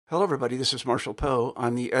Hello, everybody. This is Marshall Poe.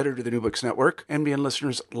 I'm the editor of the New Books Network. NBN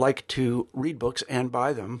listeners like to read books and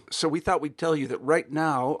buy them. So we thought we'd tell you that right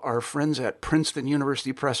now, our friends at Princeton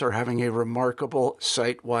University Press are having a remarkable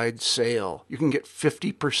site-wide sale. You can get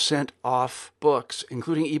 50% off books,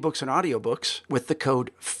 including ebooks and audiobooks, with the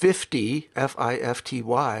code 50,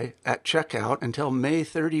 F-I-F-T-Y, at checkout until May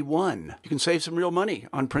 31. You can save some real money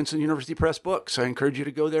on Princeton University Press books. I encourage you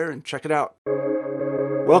to go there and check it out.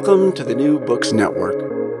 Welcome to the New Books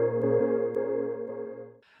Network.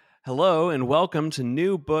 Hello, and welcome to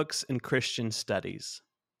New Books in Christian Studies.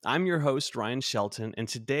 I'm your host, Ryan Shelton, and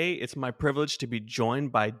today it's my privilege to be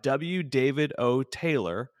joined by W. David O.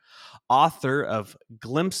 Taylor, author of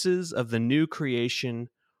Glimpses of the New Creation,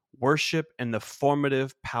 Worship and the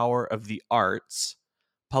Formative Power of the Arts,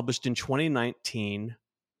 published in 2019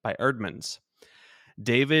 by Eerdmans.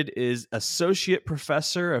 David is Associate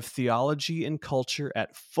Professor of Theology and Culture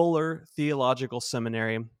at Fuller Theological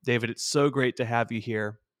Seminary. David, it's so great to have you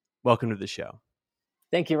here. Welcome to the show.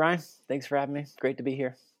 Thank you, Ryan. Thanks for having me. Great to be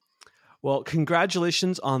here. Well,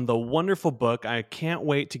 congratulations on the wonderful book. I can't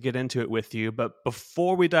wait to get into it with you. But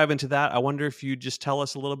before we dive into that, I wonder if you'd just tell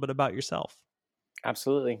us a little bit about yourself.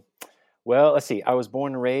 Absolutely. Well, let's see. I was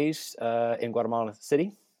born and raised in Guatemala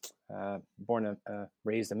City.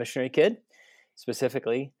 Raised a missionary kid.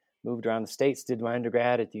 Specifically, moved around the States, did my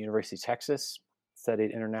undergrad at the University of Texas,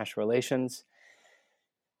 studied international relations,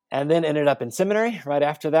 and then ended up in seminary right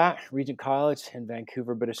after that, Regent College in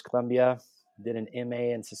Vancouver, British Columbia. Did an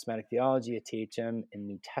MA in systematic theology at THM in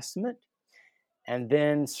New Testament, and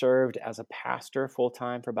then served as a pastor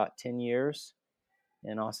full-time for about 10 years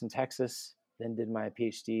in Austin, Texas. Then did my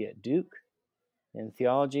PhD at Duke in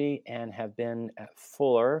theology and have been at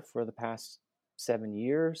Fuller for the past 7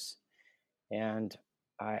 years. And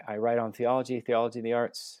I write on theology of the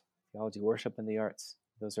arts, theology, worship, and the arts.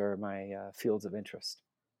 Those are my fields of interest.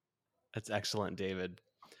 That's excellent, David.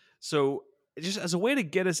 So just as a way to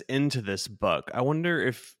get us into this book, I wonder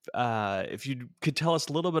if you could tell us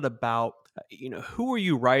a little bit about, who are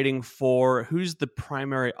you writing for? Who's the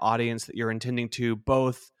primary audience that you're intending to,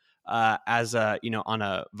 both as a, on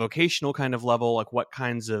a vocational kind of level, like what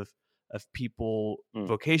kinds of people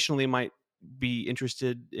vocationally might be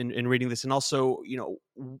interested in reading this, and also,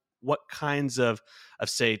 what kinds of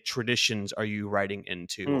say traditions are you writing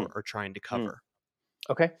into or trying to cover?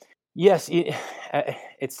 Okay. Yes,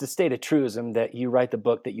 it's the state of truism that you write the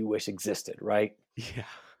book that you wish existed, right? Yeah.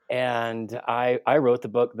 And I wrote the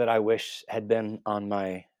book that I wish had been on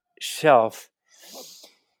my shelf.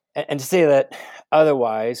 And to say that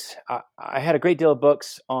otherwise, I had a great deal of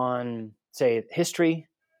books on, say, history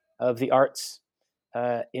of the arts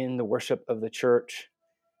in the worship of the church,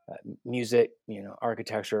 music,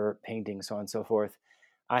 architecture, painting, so on and so forth.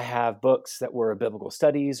 I have books that were biblical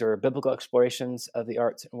studies or biblical explorations of the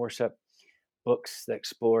arts and worship, books that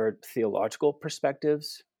explored theological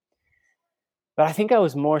perspectives. But I think I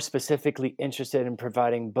was more specifically interested in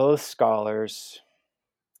providing both scholars,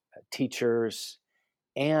 teachers,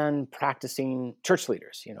 and practicing church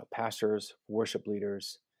leaders, pastors, worship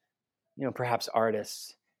leaders, perhaps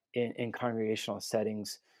artists in congregational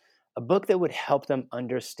settings, a book that would help them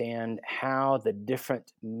understand how the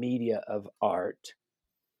different media of art,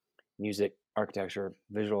 music, architecture,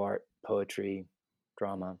 visual art, poetry,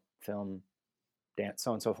 drama, film, dance, so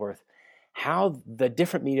on and so forth, how the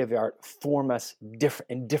different media of the art form us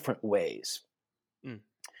in different ways.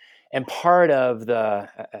 And part of the,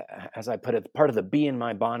 as I put it, part of the bee in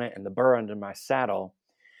my bonnet and the burr under my saddle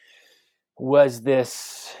was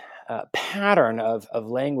this pattern of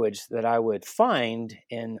language that I would find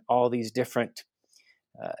in all these different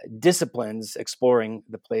disciplines exploring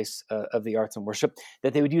the place of the arts and worship,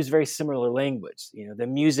 that they would use very similar language. The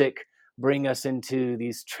music bring us into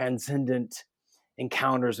these transcendent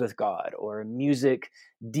encounters with God, or music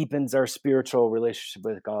deepens our spiritual relationship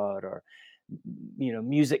with God, or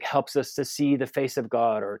music helps us to see the face of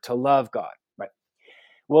God or to love God, right?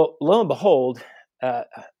 Well, lo and behold,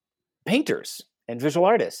 painters and visual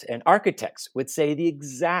artists and architects would say the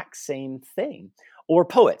exact same thing. Or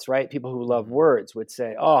poets, right? People who love words would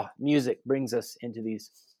say, oh, music brings us into these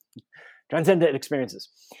transcendent experiences.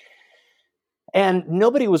 And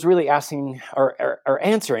nobody was really asking or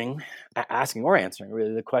answering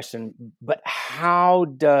really the question, but how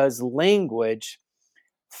does language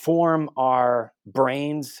form our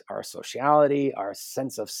brains, our sociality, our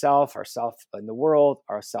sense of self, our self in the world,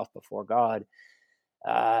 our self before God,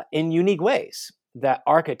 in unique ways that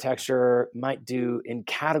architecture might do in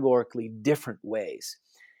categorically different ways.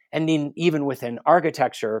 And even within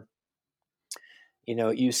architecture,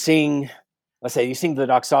 you sing, let's say you sing the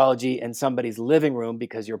doxology in somebody's living room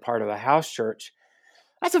because you're part of a house church.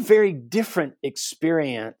 that's a very different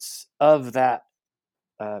experience of that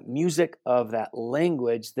music, of that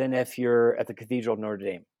language, than if you're at the Cathedral of Notre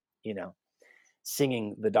Dame,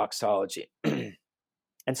 singing the doxology.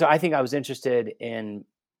 And so I think I was interested in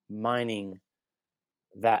mining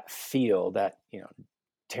that field, that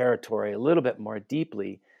territory a little bit more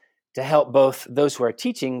deeply, to help both those who are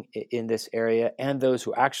teaching in this area and those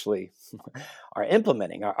who actually are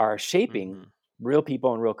implementing, are shaping real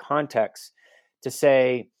people in real contexts, to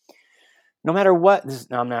say, no matter what,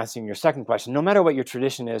 now I'm asking your second question, no matter what your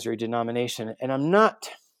tradition is or your denomination, and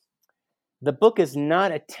the book is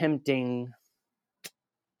not attempting,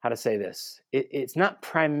 how to say this, it's not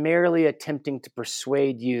primarily attempting to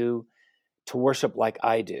persuade you to worship like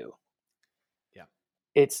I do. Yeah.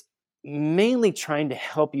 It's mainly trying to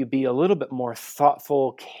help you be a little bit more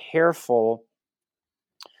thoughtful, careful,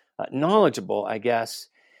 knowledgeable, I guess,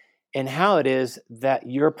 in how it is that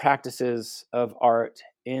your practices of art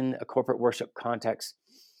in a corporate worship context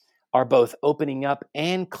are both opening up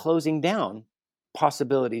and closing down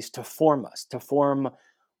possibilities to form us, to form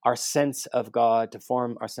our sense of God, to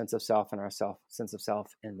form our sense of self and our sense of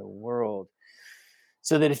self in the world.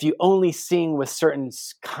 So that if you only sing with certain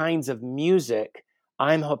kinds of music,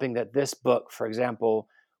 I'm hoping that this book, for example,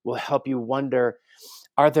 will help you wonder,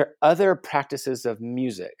 are there other practices of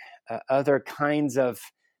music, other kinds of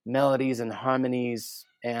melodies and harmonies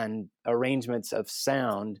and arrangements of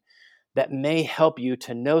sound that may help you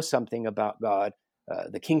to know something about God,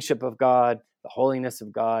 the kingship of God, the holiness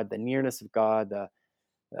of God, the nearness of God,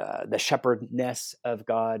 the shepherdness of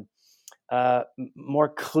God, more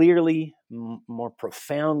clearly, more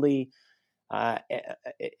profoundly,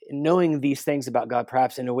 knowing these things about God,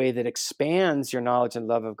 perhaps in a way that expands your knowledge and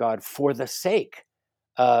love of God for the sake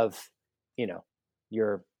of,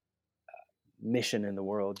 your mission in the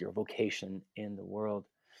world, your vocation in the world.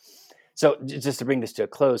 So just to bring this to a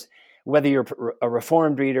close, whether you're a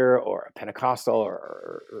Reformed reader or a Pentecostal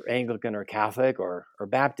or Anglican or Catholic or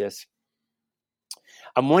Baptist,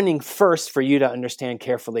 I'm wanting first for you to understand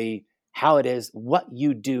carefully how it is what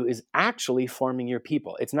you do is actually forming your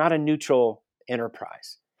people. It's not a neutral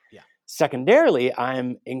enterprise. Yeah. Secondarily,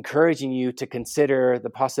 I'm encouraging you to consider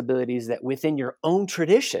the possibilities that within your own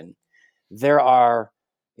tradition, there are,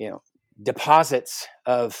 deposits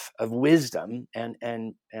of wisdom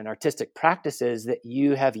and artistic practices that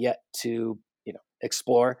you have yet to,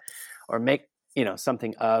 explore or make,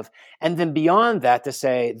 something of. And then beyond that, to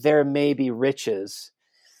say there may be riches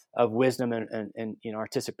of wisdom and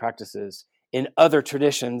artistic practices in other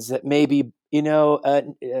traditions that may be,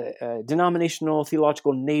 denominational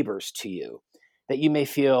theological neighbors to you, that you may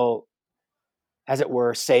feel, as it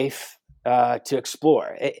were, safe to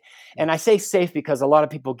explore. And I say safe because a lot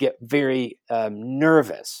of people get very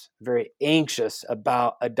nervous, very anxious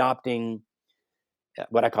about adopting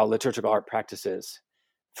what I call liturgical art practices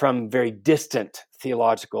from very distant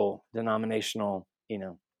theological, denominational,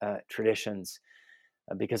 traditions,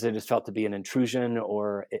 because it is felt to be an intrusion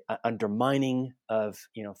or undermining of,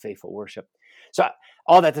 faithful worship. So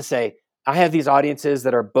all that to say, I have these audiences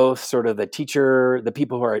that are both sort of the teacher, the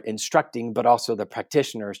people who are instructing, but also the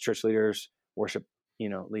practitioners, church leaders, worship,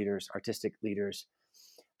 leaders, artistic leaders.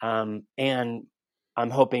 And I'm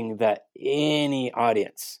hoping that any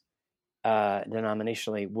audience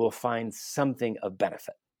denominationally will find something of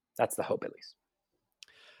benefit. That's the hope, at least.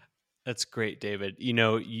 That's great, David.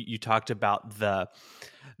 You talked about the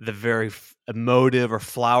very emotive or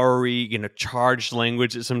flowery, charged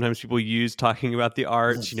language that sometimes people use talking about the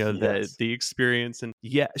arts, Yes. the experience. And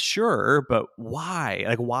yeah, sure, but why?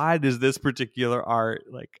 Like, why does this particular art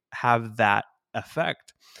have that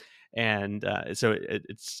effect? And so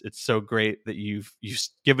it's so great that you've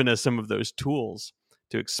given us some of those tools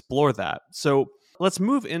to explore that. So let's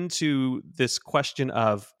move into this question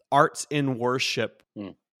of arts in worship.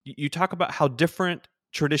 You talk about how different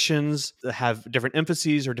traditions have different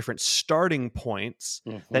emphases or different starting points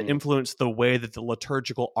that influence the way that the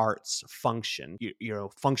liturgical arts function,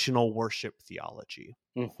 functional worship theology.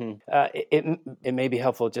 It may be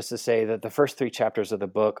helpful just to say that the first 3 chapters of the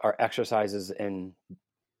book are exercises in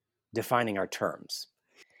defining our terms.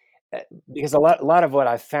 Because a lot of what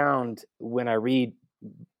I found when I read,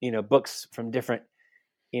 books from different,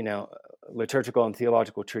 liturgical and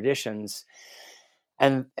theological traditions,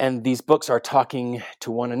 and these books are talking to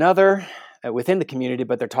one another within the community,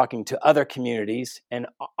 but they're talking to other communities, and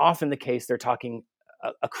often the case they're talking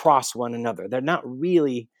across one another. They're not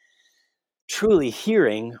really truly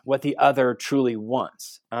hearing what the other truly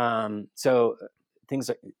wants. So things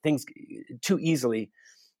too easily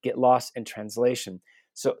get lost in translation.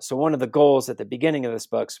 So one of the goals at the beginning of this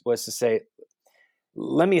book was to say,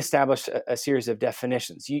 let me establish a series of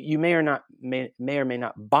definitions. You may or may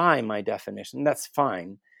not buy my definition. That's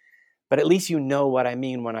fine. But at least you know what I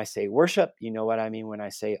mean when I say worship. You know what I mean when I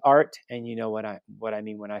say art, and you know what I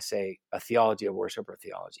mean when I say a theology of worship or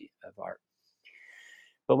theology of art.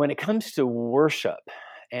 But when it comes to worship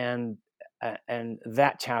and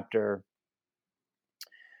that chapter,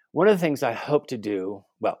 one of the things I hope to do,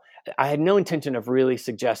 well, I had no intention of really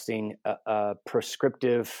suggesting a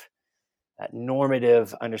prescriptive,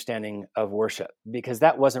 normative understanding of worship, because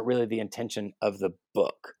that wasn't really the intention of the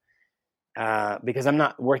book. Because I'm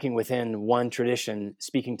not working within one tradition,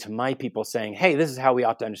 speaking to my people saying, hey, this is how we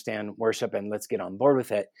ought to understand worship and let's get on board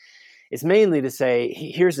with it. It's mainly to say,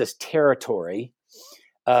 here's this territory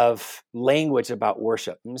of language about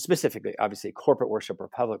worship, and specifically, obviously, corporate worship or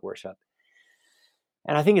public worship.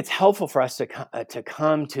 And I think it's helpful for us to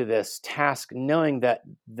come to this task knowing that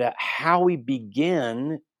how we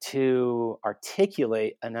begin to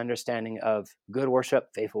articulate an understanding of good worship,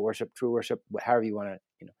 faithful worship, true worship, however you want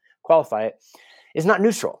to qualify it, is not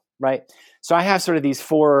neutral, right? So I have sort of these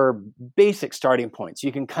 4 basic starting points.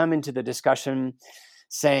 You can come into the discussion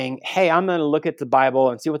saying, hey, I'm going to look at the Bible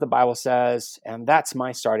and see what the Bible says, and that's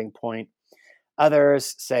my starting point.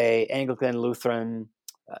 Others, say Anglican, Lutheran,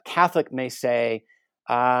 Catholic, may say,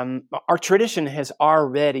 our tradition has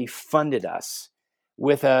already funded us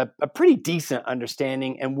with a pretty decent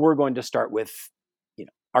understanding, and we're going to start with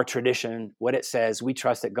our tradition, what it says. We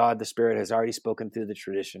trust that God, the Spirit, has already spoken through the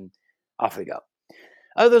tradition. Off we go.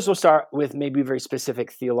 Others will start with maybe very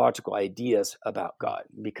specific theological ideas about God,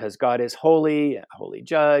 because God is holy, holy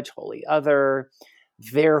judge, holy other.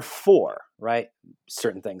 Therefore, right,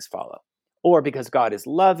 certain things follow. Or because God is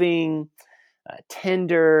loving,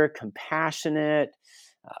 tender, compassionate,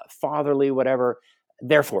 fatherly, whatever.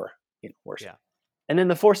 Therefore, worship. Yeah. And then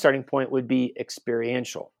the 4th starting point would be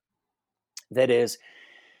experiential. That is,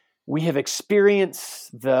 we have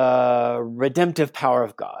experienced the redemptive power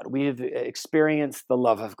of God. We've experienced the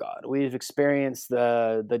love of God. We've experienced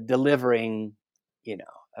the delivering,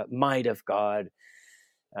 might of God.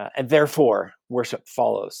 And therefore, worship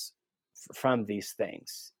follows from these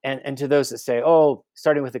things. And to those that say, oh,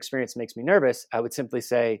 starting with experience makes me nervous, I would simply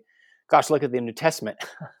say, gosh, look at the New Testament.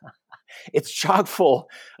 It's chock full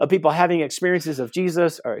of people having experiences of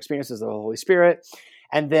Jesus or experiences of the Holy Spirit.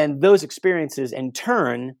 And then those experiences in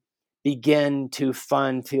turn begin to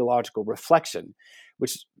fund theological reflection,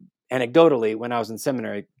 which anecdotally, when I was in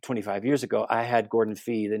seminary 25 years ago, I had Gordon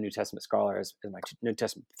Fee, the New Testament scholar, as my New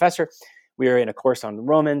Testament professor. We were in a course on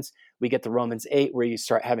Romans. We get to Romans 8, where you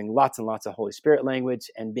start having lots and lots of Holy Spirit language.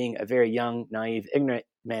 And being a very young, naive, ignorant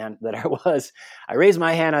man that I was, I raised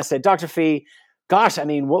my hand. I said, Dr. Fee, gosh, I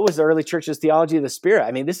mean, what was the early church's theology of the Spirit?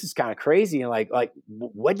 I mean, this is kind of crazy. And like,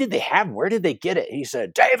 what did they have? Where did they get it? And he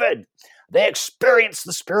said, David, they experienced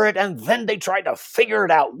the Spirit and then they tried to figure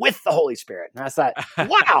it out with the Holy Spirit. And I thought,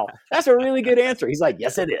 wow, that's a really good answer. He's like,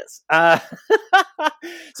 yes, it is.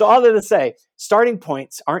 So all that to say, starting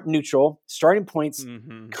points aren't neutral. Starting points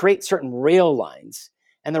create certain rail lines.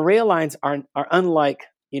 And the rail lines are unlike,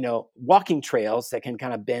 walking trails that can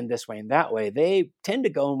kind of bend this way and that way. They tend to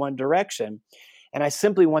go in one direction. And I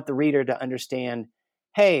simply want the reader to understand,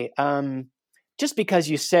 hey, just because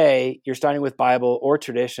you say you're starting with Bible or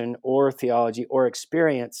tradition or theology or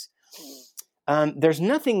experience, there's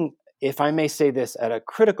nothing, if I may say this at a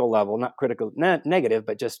critical level, not critical, negative,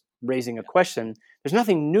 but just raising a question, there's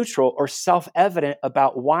nothing neutral or self-evident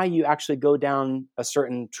about why you actually go down a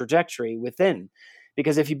certain trajectory within.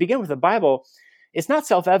 Because if you begin with the Bible, it's not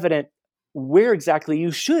self-evident where exactly you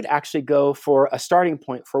should actually go for a starting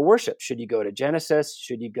point for worship. Should you go to Genesis?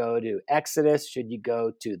 Should you go to Exodus? Should you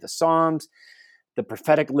go to the Psalms, the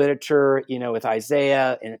prophetic literature, with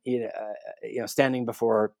Isaiah and, standing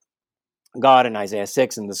before God in Isaiah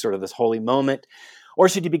 6 and this holy moment? Or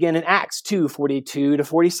should you begin in Acts 2:42 to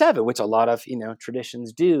 47, which a lot of,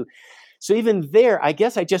 traditions do? So even there, I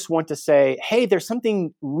guess I just want to say, hey, there's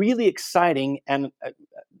something really exciting and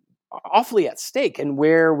awfully at stake in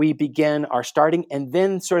where we begin our starting, and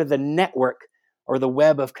then sort of the network or the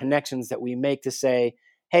web of connections that we make to say,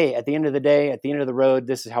 hey, at the end of the day, at the end of the road,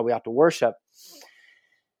 this is how we ought to worship.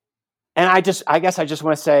 And I guess I just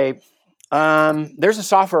want to say, there's a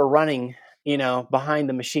software running, behind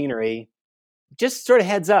the machinery. Just sort of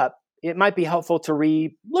heads up, it might be helpful to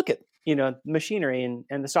look at, machinery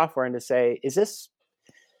and the software and to say, is this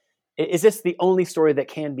the only story that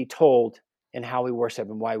can be told in how we worship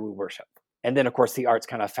and why we worship? And then, of course, the arts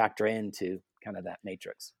kind of factor into kind of that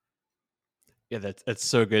matrix. Yeah, that's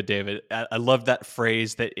so good, David. I love that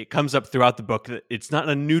phrase that it comes up throughout the book. That it's not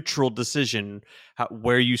a neutral decision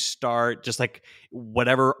where you start. Just like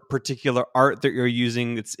whatever particular art that you're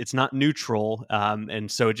using, it's not neutral, and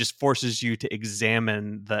so it just forces you to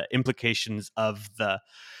examine the implications of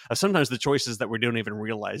sometimes the choices that we don't even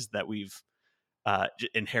realize that we've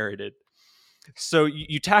inherited. So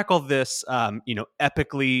you tackle this,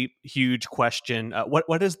 epically huge question.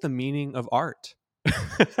 What is the meaning of art?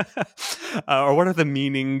 Or what are the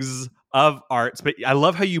meanings of arts? But I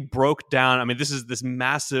love how you broke down. I mean, this is this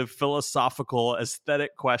massive philosophical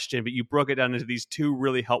aesthetic question, but you broke it down into these two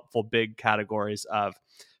really helpful big categories of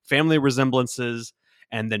family resemblances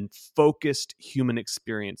and then focused human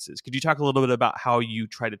experiences. Could you talk a little bit about how you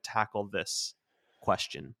try to tackle this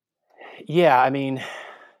question? Yeah, I mean,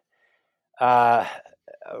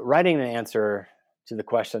 writing an answer to the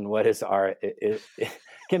question, what is art, it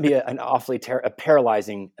can be an awfully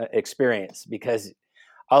paralyzing experience, because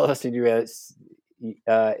all of us do is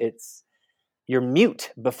it's you're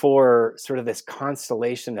mute before sort of this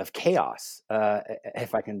constellation of chaos,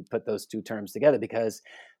 if I can put those two terms together, because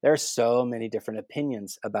there are so many different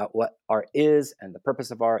opinions about what art is and the purpose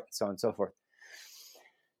of art, so on and so forth.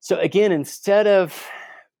 So again, instead of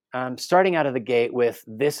starting out of the gate with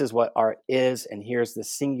this is what art is, and here's the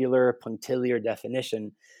singular punctiliar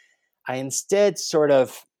definition, I instead sort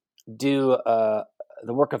of do the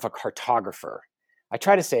work of a cartographer. I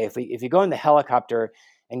try to say, if you go in the helicopter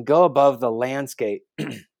and go above the landscape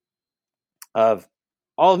of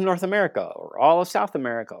all of North America or all of South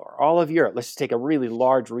America or all of Europe, let's just take a really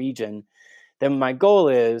large region, then my goal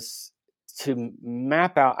is to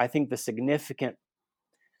map out, I think, the significant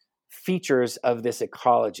features of this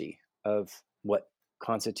ecology of what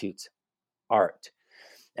constitutes art.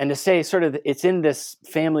 And to say sort of it's in this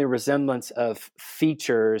family resemblance of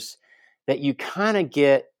features that you kind of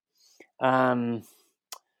get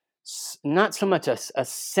not so much a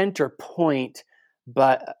center point,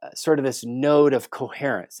 but sort of this node of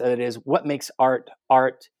coherence. That is, what makes art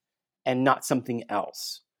art and not something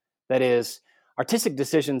else. That is, artistic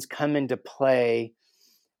decisions come into play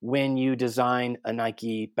when you design a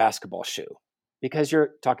Nike basketball shoe, because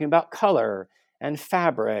you're talking about color and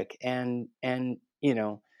fabric and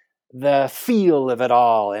the feel of it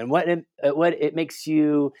all, and what it makes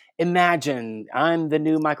you imagine. I'm the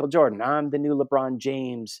new Michael Jordan. I'm the new LeBron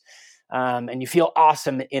James, and you feel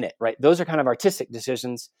awesome in it, right? Those are kind of artistic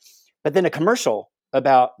decisions. But then a commercial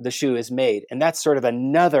about the shoe is made, and that's sort of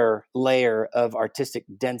another layer of artistic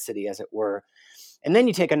density, as it were. And then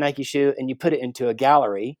you take a Nike shoe and you put it into a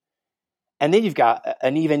gallery, and then you've got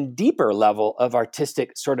an even deeper level of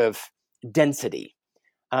artistic sort of density.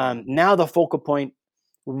 Now the focal point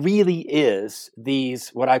really is these,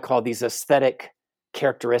 what I call these aesthetic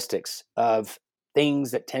characteristics of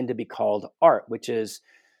things that tend to be called art, which is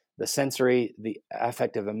the sensory, the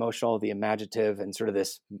affective, emotional, the imaginative, and sort of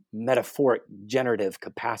this metaphoric generative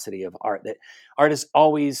capacity of art. That art is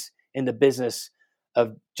always in the business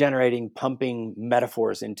of generating, pumping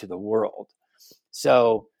metaphors into the world.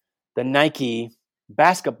 So the Nike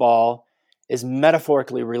basketball is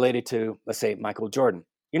metaphorically related to, let's say, Michael Jordan.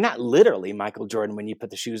 You're not literally Michael Jordan when you put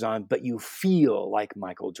the shoes on, but you feel like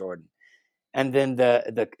Michael Jordan. And then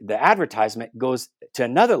the advertisement goes to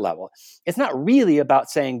another level. It's not really about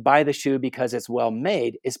saying buy the shoe because it's well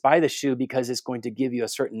made. It's buy the shoe because it's going to give you a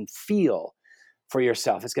certain feel for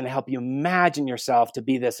yourself. It's going to help you imagine yourself to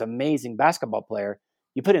be this amazing basketball player.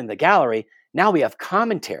 You put it in the gallery. Now we have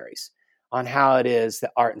commentaries on how it is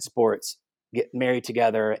that art and sports get married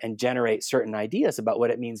together and generate certain ideas about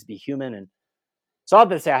what it means to be human. And so I'll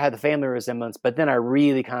just say I had the family resemblance, but then I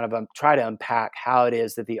really kind of try to unpack how it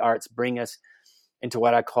is that the arts bring us into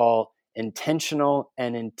what I call intentional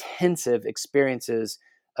and intensive experiences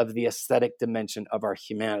of the aesthetic dimension of our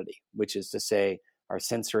humanity, which is to say our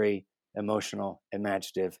sensory, emotional,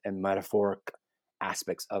 imaginative, and metaphoric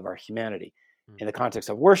aspects of our humanity. In the context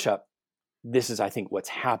of worship, this is, I think, what's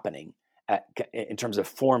happening in terms of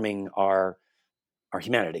forming our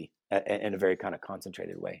humanity in a very kind of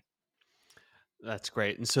concentrated way. That's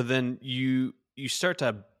great. And so then you start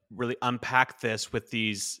to really unpack this with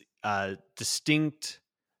these distinct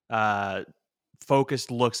focused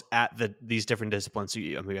looks at these different disciplines. So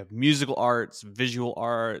we have musical arts, visual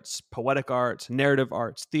arts, poetic arts, narrative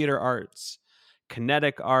arts, theater arts,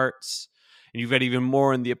 kinetic arts, and you've got even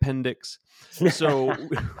more in the appendix. So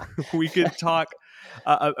we could talk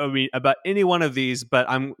about any one of these, but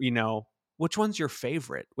which one's your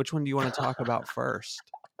favorite? Which one do you want to talk about first?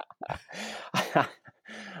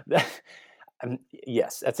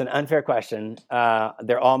 Yes, that's an unfair question.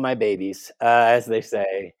 They're all my babies, as they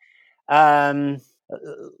say. Let's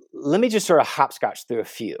Let me just sort of hopscotch through a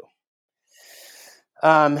few.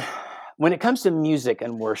 When it comes to music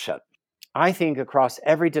and worship, I think across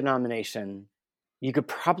every denomination, you could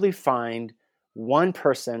probably find one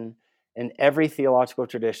person in every theological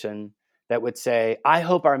tradition that would say, I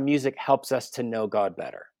hope our music helps us to know God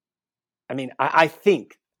better. I mean, I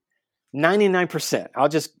think 99%, I'll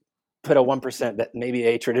just put a 1% that maybe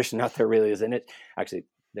a tradition out there really is in it. Actually,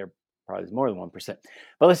 there probably is more than 1%,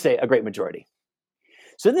 but let's say a great majority.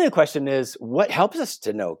 So then the question is, what helps us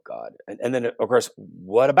to know God? And then, of course,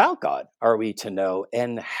 what about God are we to know?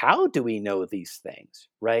 And how do we know these things,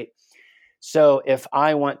 right? So if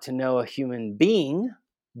I want to know a human being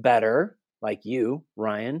better, like you,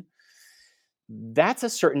 Ryan, that's a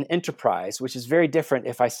certain enterprise, which is very different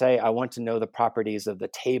if I say I want to know the properties of the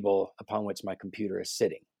table upon which my computer is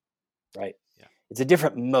sitting, right? Yeah. It's a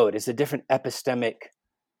different mode. It's a different epistemic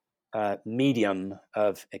medium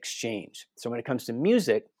of exchange. So when it comes to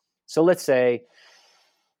music, so let's say,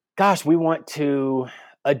 gosh, we want to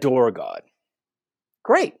adore God.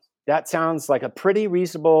 Great. That sounds like a pretty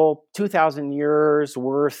reasonable 2,000 years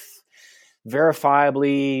worth,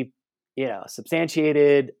 verifiably,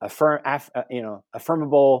 substantiated,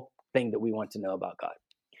 affirmable thing that we want to know about God.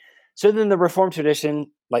 So then the Reformed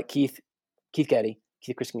tradition, like Keith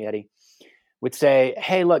Christian Getty, would say,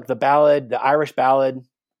 hey, look, the Irish ballad,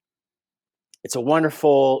 it's a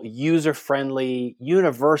wonderful, user-friendly,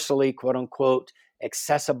 universally, quote unquote,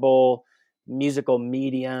 accessible musical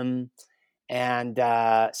medium. And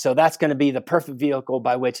so that's going to be the perfect vehicle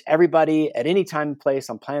by which everybody at any time and place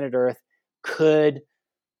on planet Earth could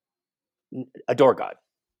adore God.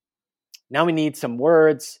 Now we need some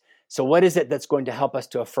words. So what is it that's going to help us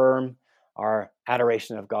to affirm our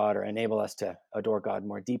adoration of God or enable us to adore God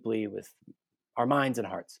more deeply with our minds and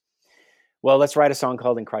hearts? Well, let's write a song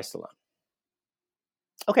called In Christ Alone.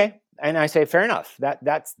 Okay. And I say, fair enough.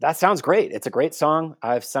 That sounds great. It's a great song.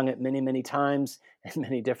 I've sung it many, many times in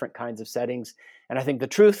many different kinds of settings. And I think the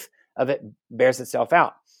truth of it bears itself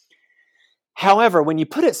out. However, when you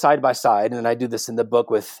put it side by side, and I do this in the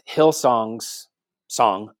book with Hillsong's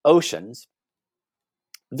song, Oceans,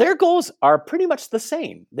 their goals are pretty much the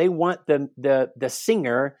same. They want the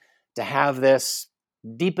singer to have this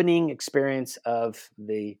deepening experience of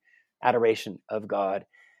the adoration of God.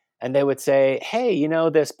 And they would say, hey,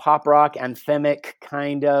 this pop rock anthemic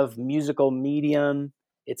kind of musical medium,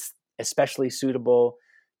 it's especially suitable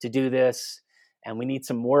to do this. And we need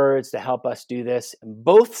some words to help us do this. And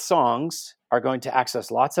both songs are going to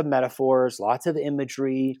access lots of metaphors, lots of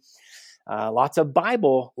imagery, lots of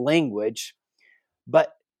Bible language.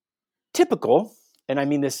 But typical, and I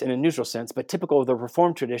mean this in a neutral sense, but typical of the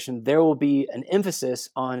Reformed tradition, there will be an emphasis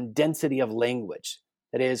on density of language.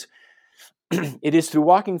 That is, it is through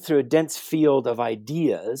walking through a dense field of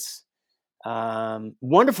ideas,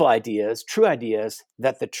 wonderful ideas, true ideas,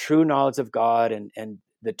 that the true knowledge of God and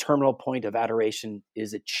the terminal point of adoration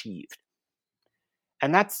is achieved.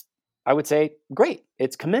 And that's, I would say, great.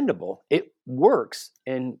 It's commendable. It works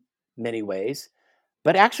in many ways,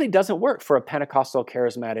 but actually doesn't work for a Pentecostal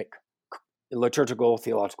charismatic liturgical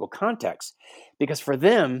theological context, because for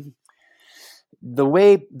them,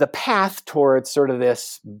 the path towards sort of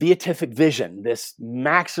this beatific vision, this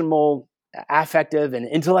maximal affective and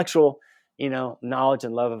intellectual, knowledge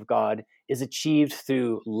and love of God is achieved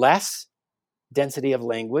through less density of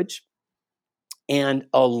language and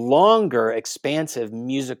a longer expansive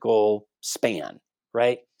musical span,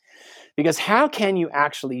 right? Because how can you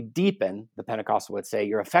actually deepen, the Pentecostal would say,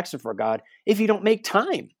 your affection for God if you don't make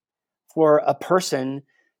time for a person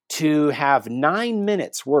to have 9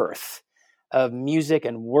 minutes worth of music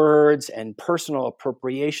and words and personal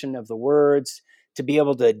appropriation of the words to be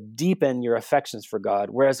able to deepen your affections for God?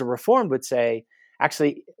 Whereas a Reformed would say,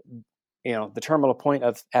 actually, the terminal point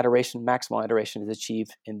of adoration, maximal adoration, is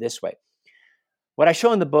achieved in this way. What I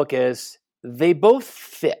show in the book is they both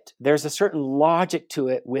fit. There's a certain logic to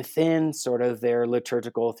it within sort of their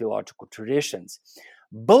liturgical theological traditions.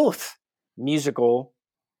 Both musical,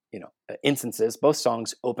 instances, both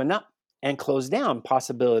songs open up and close down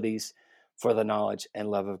possibilities for the knowledge and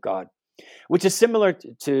love of God, which is similar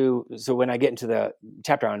to so when I get into the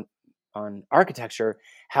chapter on architecture,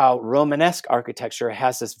 how Romanesque architecture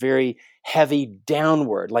has this very heavy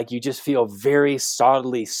downward, like you just feel very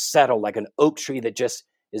solidly settled, like an oak tree that just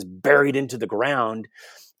is buried into the ground.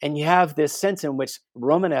 And you have this sense in which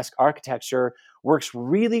Romanesque architecture works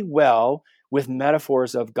really well with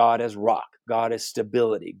metaphors of God as rock, God as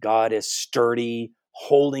stability, God as sturdy,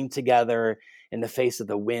 holding together in the face of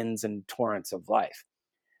the winds and torrents of life.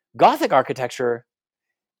 Gothic architecture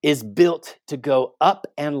is built to go up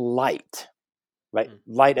and light. right?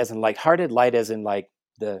 Light as in lighthearted, light as in like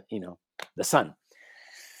the sun.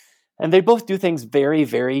 And they both do things very,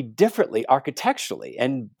 very differently architecturally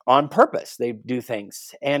and on purpose. They do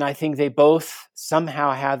things. And I think they both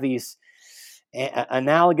somehow have these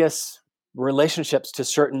analogous relationships to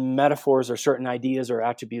certain metaphors or certain ideas or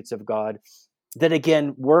attributes of God that,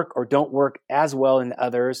 again, work or don't work as well in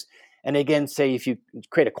others. And again, say if you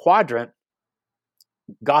create a quadrant,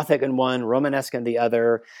 Gothic in one, Romanesque in the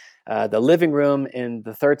other, the living room in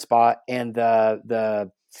the third spot, and the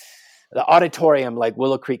auditorium, like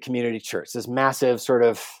Willow Creek Community Church, this massive sort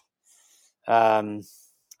of, I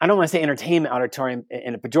don't want to say entertainment auditorium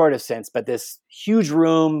in a pejorative sense, but this huge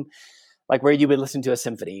room, like where you would listen to a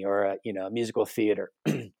symphony or a musical theater.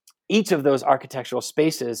 Each of those architectural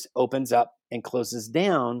spaces opens up and closes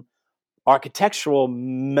down architectural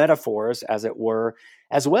metaphors, as it were,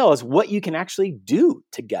 as well as what you can actually do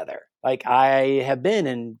together. Like I have been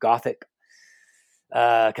in Gothic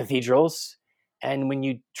cathedrals, and when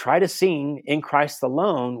you try to sing In Christ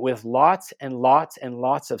Alone with lots and lots and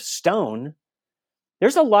lots of stone,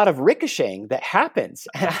 there's a lot of ricocheting that happens.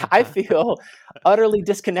 And I feel utterly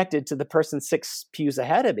disconnected to the person 6 pews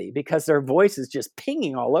ahead of me because their voice is just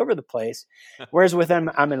pinging all over the place. Whereas with them,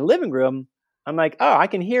 I'm in a living room, I'm like, oh, I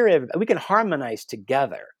can hear it. We can harmonize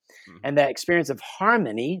together. Mm-hmm. And that experience of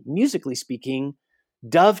harmony, musically speaking,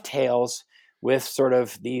 dovetails with sort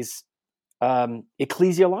of these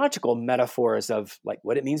ecclesiological metaphors of like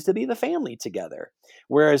what it means to be the family together.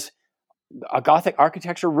 Whereas a Gothic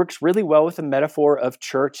architecture works really well with the metaphor of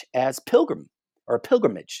church as pilgrim or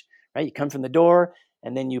pilgrimage, right? You come from the door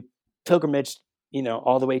and then you pilgrimage,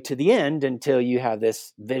 all the way to the end until you have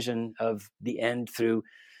this vision of the end through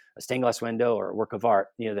a stained glass window or a work of art,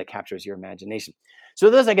 that captures your imagination. So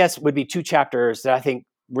those, I guess, would be 2 chapters that I think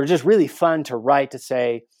were just really fun to write, to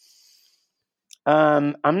say,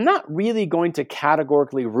 I'm not really going to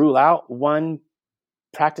categorically rule out one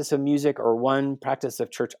practice of music or one practice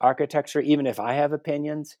of church architecture, even if I have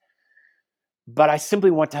opinions. But I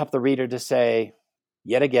simply want to help the reader to say,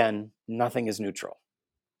 yet again, nothing is neutral.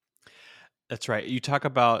 That's right. You talk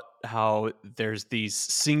about how there's these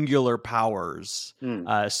singular powers.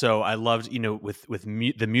 So I loved, with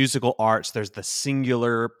the musical arts, there's the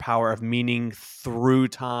singular power of meaning through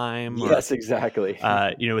time. Yes, exactly.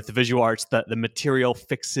 With the visual arts, the material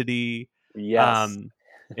fixity. Yes.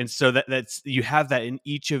 And so that's you have that in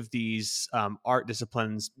each of these art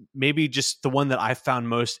disciplines. Maybe just the one that I found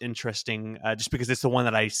most interesting, just because it's the one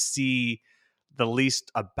that I see the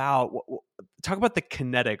least about. Talk about the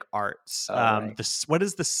kinetic arts. Right. What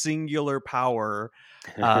is the singular power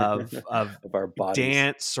of our bodies,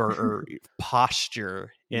 dance or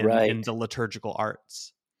posture in the liturgical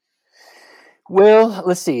arts? Well,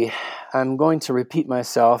 let's see. I'm going to repeat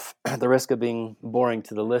myself at the risk of being boring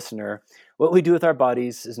to the listener. What we do with our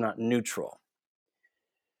bodies is not neutral.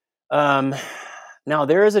 Now,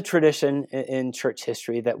 there is a tradition in church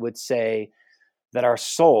history that would say that our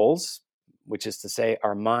souls, which is to say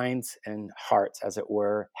our minds and hearts, as it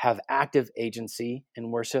were, have active agency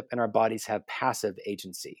in worship, and our bodies have passive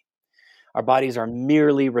agency. Our bodies are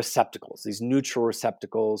merely receptacles, these neutral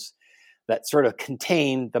receptacles that sort of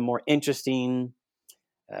contain the more interesting,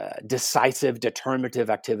 decisive, determinative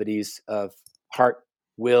activities of heart,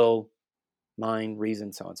 will, mind,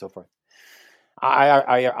 reason, so on and so forth.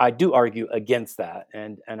 I do argue against that,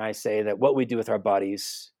 and I say that what we do with our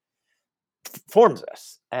bodies forms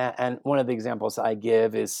us. And one of the examples I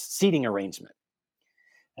give is seating arrangement,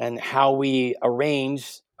 and how we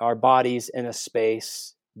arrange our bodies in a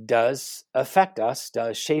space does affect us,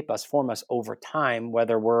 does shape us, form us over time,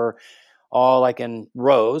 whether we're all like in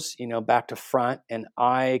rows, back to front, and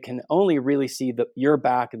I can only really see your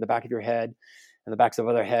back and the back of your head and the backs of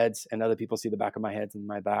other heads, and other people see the back of my head and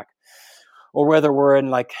my back, or whether we're in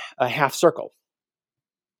like a half circle,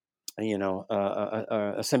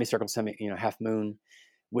 a semicircle, half moon,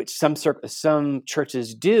 which some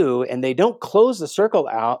churches do, and they don't close the circle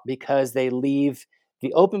out because they leave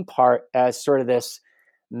the open part as sort of this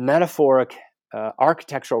metaphoric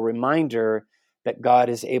architectural reminder that God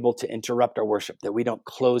is able to interrupt our worship, that we don't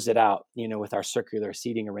close it out, with our circular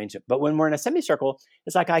seating arrangement. But when we're in a semicircle,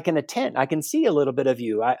 it's like I can attend, I can see a little bit of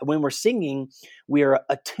you. When we're singing, we are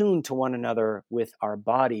attuned to one another with our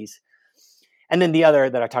bodies. And then the other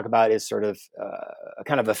that I talk about is sort of a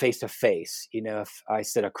kind of a face-to-face. If I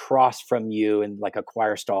sit across from you in like a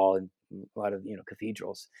choir stall in a lot of,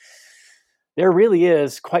 cathedrals, there really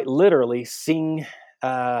is quite literally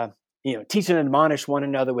teach and admonish one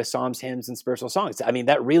another with psalms, hymns, and spiritual songs. I mean,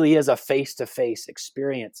 that really is a face-to-face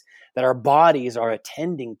experience that our bodies are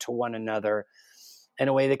attending to one another in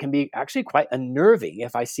a way that can be actually quite unnerving.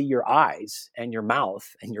 If I see your eyes and your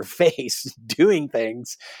mouth and your face doing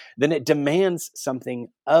things, then it demands something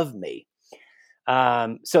of me.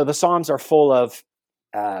 So the Psalms are full of,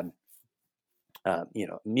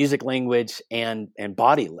 music language and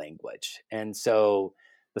body language. And so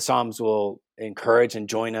the Psalms will encourage and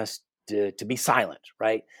join us to be silent,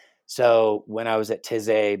 right? So when I was at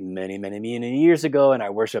Taizé many years ago, and I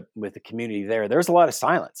worshiped with the community there's a lot of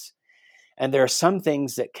silence. And there are some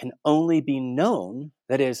things that can only be known.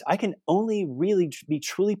 That is, I can only really be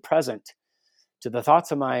truly present to the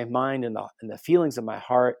thoughts of my mind and the feelings of my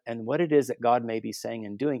heart and what it is that God may be saying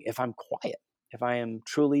and doing if I'm quiet, if I am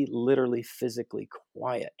truly, literally, physically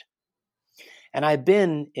quiet. And I've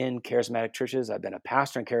been in charismatic churches. I've been a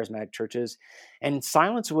pastor in charismatic churches, and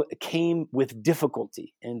silence came with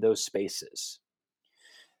difficulty in those spaces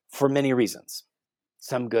for many reasons.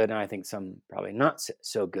 Some good, and I think some probably not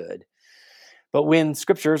so good. But when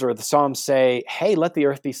scriptures or the Psalms say, hey, let the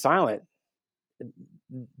earth be silent,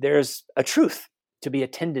 there's a truth to be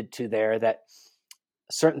attended to there, that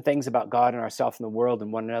certain things about God and ourselves and the world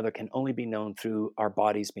and one another can only be known through our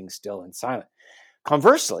bodies being still and silent.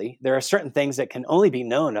 Conversely, there are certain things that can only be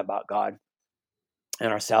known about God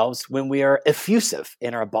and ourselves when we are effusive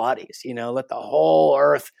in our bodies. Let the whole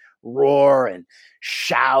earth roar and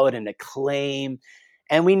shout and acclaim.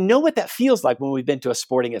 And we know what that feels like when we've been to a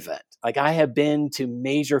sporting event. Like, I have been to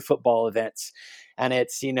major football events, and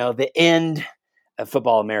it's, the end of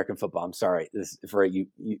football, American football. I'm sorry, this is for you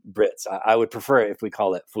Brits. I would prefer it if we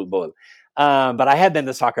call it football. But I have been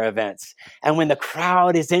to soccer events, and when the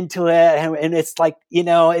crowd is into it, and it's like,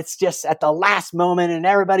 it's just at the last moment and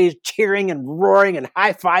everybody's cheering and roaring and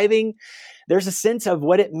high-fiving, there's a sense of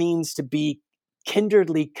what it means to be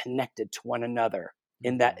kindredly connected to one another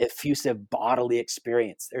in that effusive bodily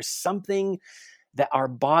experience. There's something that our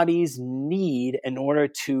bodies need in order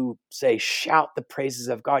to, say, shout the praises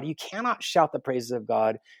of God. You cannot shout the praises of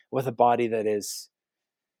God with a body that is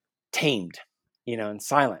tamed, and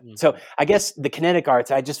silent. Mm-hmm. So I guess the kinetic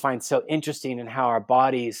arts, I just find so interesting in how our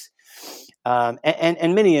bodies, and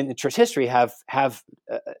many in church history have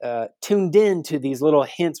tuned in to these little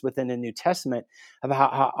hints within the New Testament of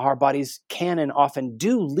how our bodies can and often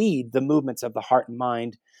do lead the movements of the heart and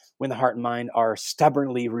mind when the heart and mind are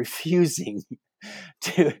stubbornly refusing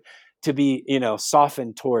to be,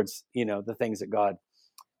 softened towards, the things that God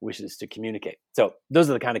wishes to communicate. So those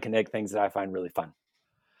are the kind of kinetic things that I find really fun.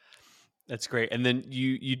 That's great. And then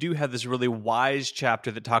you do have this really wise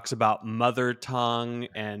chapter that talks about mother tongue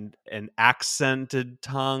and accented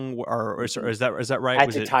tongue, or is that right?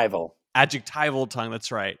 Adjectival tongue.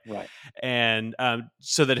 That's right. Right. And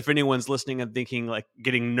so that if anyone's listening and thinking, like,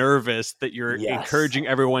 getting nervous, that you're encouraging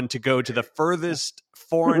everyone to go to the furthest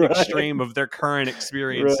foreign extreme of their current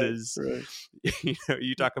experiences. Right.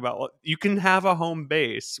 You talk about, you can have a home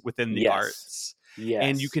base within the arts,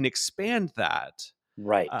 and you can expand that.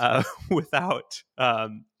 Right. Without,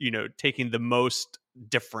 taking the most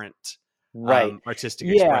different artistic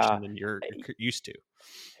expression than you're used to.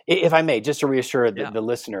 If I may, just to reassure the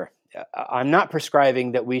listener, I'm not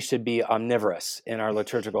prescribing that we should be omnivorous in our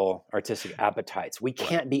liturgical artistic appetites. We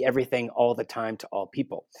can't be everything all the time to all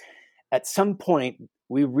people. At some point,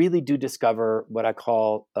 we really do discover what I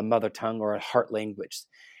call a mother tongue or a heart language.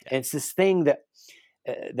 And it's this thing that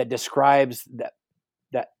describes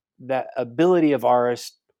that ability of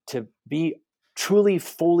ours to be truly,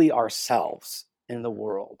 fully ourselves in the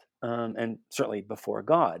world, and certainly before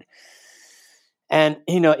God. And,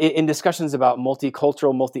 in discussions about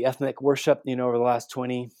multicultural, multi-ethnic worship, over the last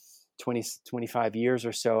 25 years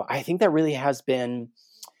or so, I think that really has been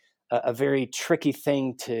a very tricky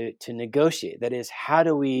thing to negotiate. That is, how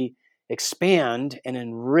do we expand and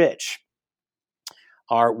enrich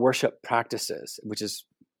our worship practices, which is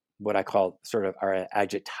what I call sort of our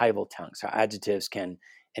adjectival tongue. So adjectives can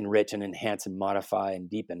enrich and enhance and modify and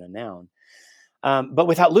deepen a noun, but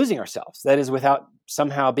without losing ourselves. That is, without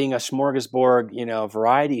somehow being a smorgasbord,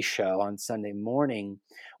 variety show on Sunday morning.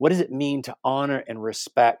 What does it mean to honor and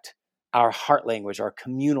respect our heart language, our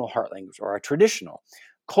communal heart language, or our traditional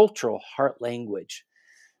cultural heart language,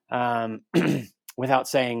 without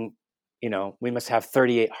saying, we must have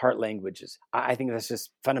 38 heart languages? I think that's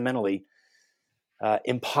just fundamentally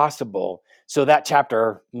impossible. So that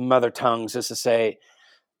chapter, Mother Tongues, is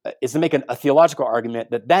to make a theological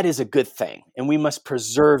argument that is a good thing, and we must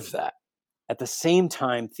preserve that. At the same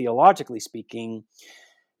time, theologically speaking,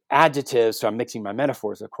 adjectives, so I'm mixing my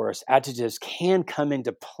metaphors, of course, adjectives can come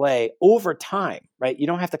into play over time, right? You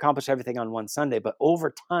don't have to accomplish everything on one Sunday, but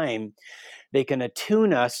over time, they can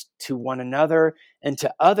attune us to one another and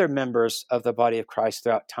to other members of the body of Christ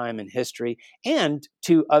throughout time and history, and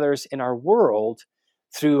to others in our world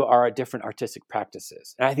through our different artistic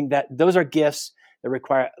practices. And I think that those are gifts that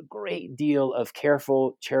require a great deal of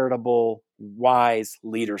careful, charitable, wise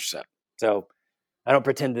leadership. So I don't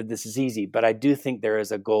pretend that this is easy, but I do think there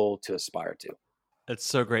is a goal to aspire to. That's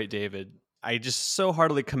so great, David. I just so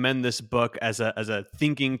heartily commend this book as a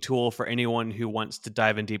thinking tool for anyone who wants to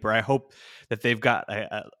dive in deeper. I hope that they've got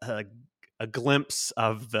a glimpse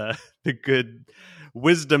of the good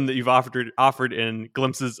wisdom that you've offered in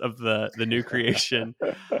glimpses of the new creation.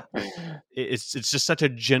 It's just such a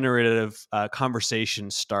generative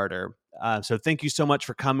conversation starter. So thank you so much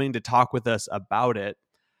for coming to talk with us about it.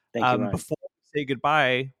 Thank you, Ryan. Before we say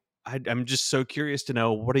goodbye, I'm just so curious to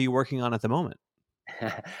know, what are you working on at the moment?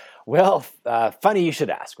 Well, funny you should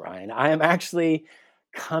ask, Ryan. I am actually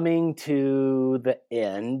coming to the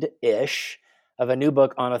end-ish of a new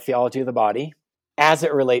book on a theology of the body as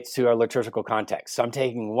it relates to our liturgical context. So I'm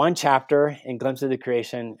taking one chapter in Glimpse of the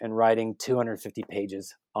Creation and writing 250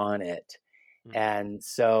 pages on it. And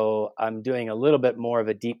so I'm doing a little bit more of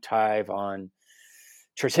a deep dive on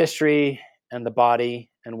church history and the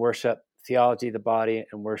body and worship, theology, the body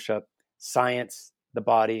and worship, science, the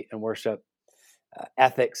body and worship,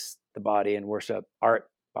 ethics, the body and worship, art,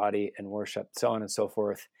 body and worship, so on and so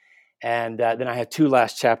forth. And then I have two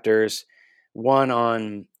last chapters, one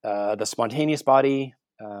on the spontaneous body,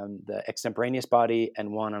 the extemporaneous body,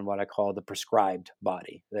 and one on what I call the prescribed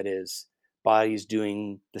body. That is, bodies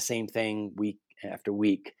doing the same thing week after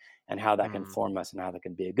week, and how that can form us and how that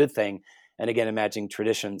can be a good thing. And again, imagining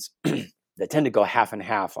traditions that tend to go half and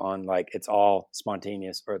half on, like, it's all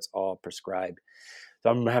spontaneous or it's all prescribed. So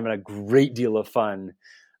I'm having a great deal of fun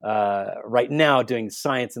right now doing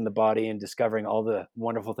science in the body and discovering all the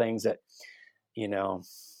wonderful things that,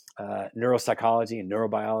 neuropsychology and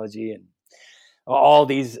neurobiology and all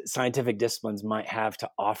these scientific disciplines might have to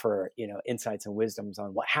offer, insights and wisdoms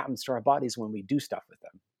on what happens to our bodies when we do stuff with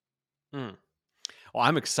them. Well,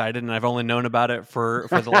 I'm excited, and I've only known about it for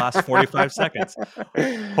the last 45 seconds.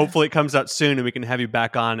 Hopefully it comes out soon and we can have you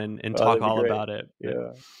back on and talk all about it.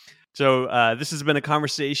 Yeah. So this has been a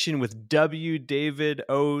conversation with W. David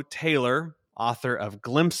O. Taylor, author of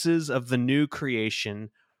Glimpses of the New Creation,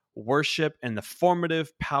 Worship and the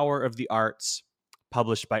Formative Power of the Arts,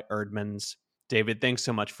 published by Eerdmans. David, thanks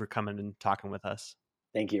so much for coming and talking with us.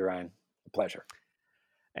 Thank you, Ryan. A pleasure.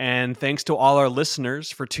 And thanks to all our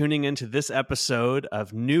listeners for tuning into this episode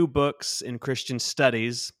of New Books in Christian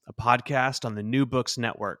Studies, a podcast on the New Books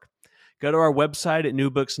Network. Go to our website at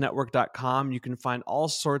newbooksnetwork.com. You can find all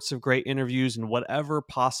sorts of great interviews in whatever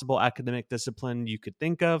possible academic discipline you could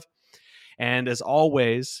think of. And as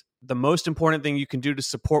always, the most important thing you can do to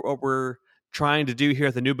support what we're trying to do here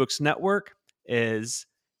at the New Books Network is,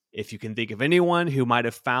 if you can think of anyone who might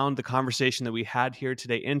have found the conversation that we had here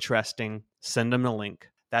today interesting, send them a link.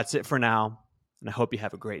 That's it for now, and I hope you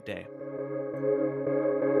have a great day.